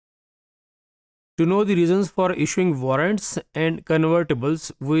To know the reasons for issuing warrants and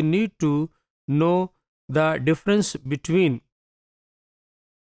convertibles, we need to know the difference between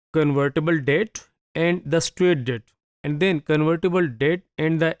convertible debt and the straight debt, and then convertible debt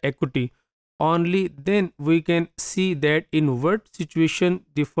and the equity. Only then we can see that in what situation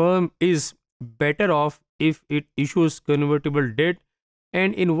the firm is better off if it issues convertible debt,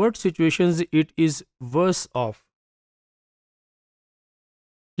 and in what situations it is worse off.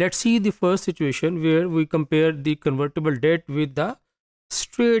 Let's see the first situation where we compare the convertible debt with the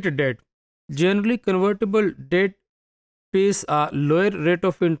straight debt. Generally, convertible debt pays a lower rate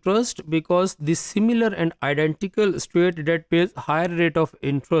of interest because the similar and identical straight debt pays higher rate of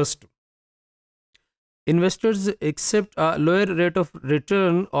interest. Investors accept a lower rate of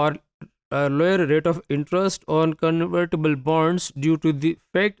return or a lower rate of interest on convertible bonds due to the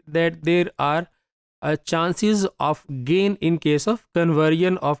fact that there are chances of gain in case of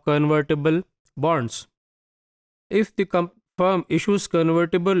conversion of convertible bonds. If the firm issues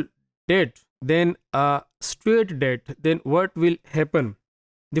convertible debt then a straight debt, then what will happen?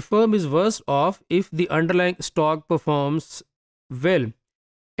 The firm is worse off if the underlying stock performs well,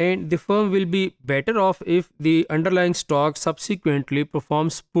 and the firm will be better off if the underlying stock subsequently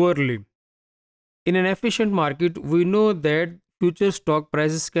performs poorly. In an efficient market, we know that future stock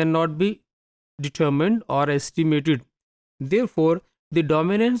prices cannot be determined or estimated. Therefore, the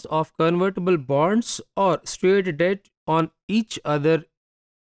dominance of convertible bonds or straight debt on each other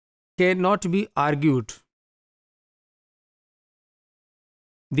cannot be argued.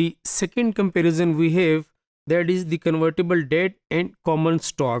 The second comparison we have, that is the convertible debt and common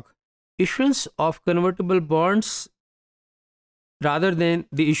stock. Issuance of convertible bonds rather than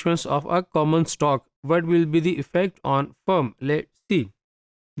the issuance of a common stock. What will be the effect on firm? Let's see.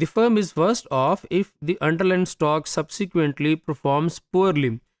 The firm is worst off if the underlying stock subsequently performs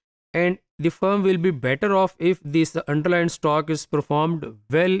poorly, and the firm will be better off if this underlying stock is performed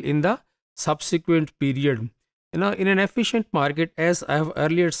well in the subsequent period. Now, in an efficient market, as I have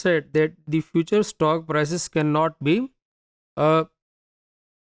earlier said, that the future stock prices cannot be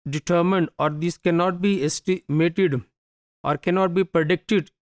determined, or these cannot be estimated or cannot be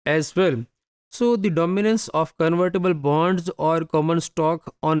predicted as well. So, the dominance of convertible bonds or common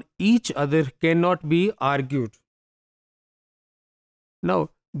stock on each other cannot be argued.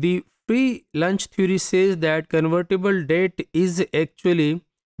 Now, the free lunch theory says that convertible debt is actually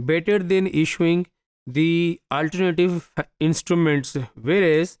better than issuing the alternative instruments,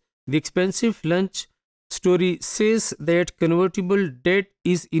 whereas the expensive lunch story says that convertible debt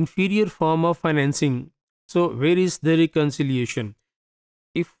is inferior form of financing. So, where is the reconciliation?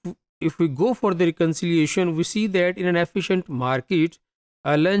 If we go for the reconciliation, we see that in an efficient market,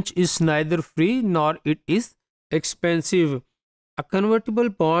 a lunch is neither free nor it is expensive. A convertible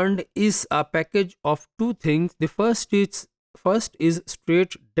bond is a package of two things. The first is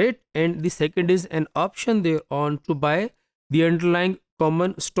straight debt, and the second is an option thereon to buy the underlying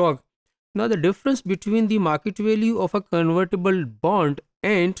common stock. Now, the difference between the market value of a convertible bond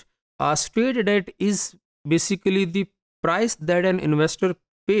and a straight debt is basically the price that an investor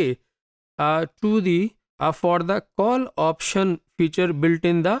pay for the call option feature built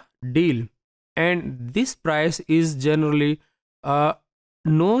in the deal, and this price is generally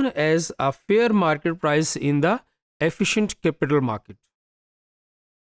known as a fair market price in the efficient capital market.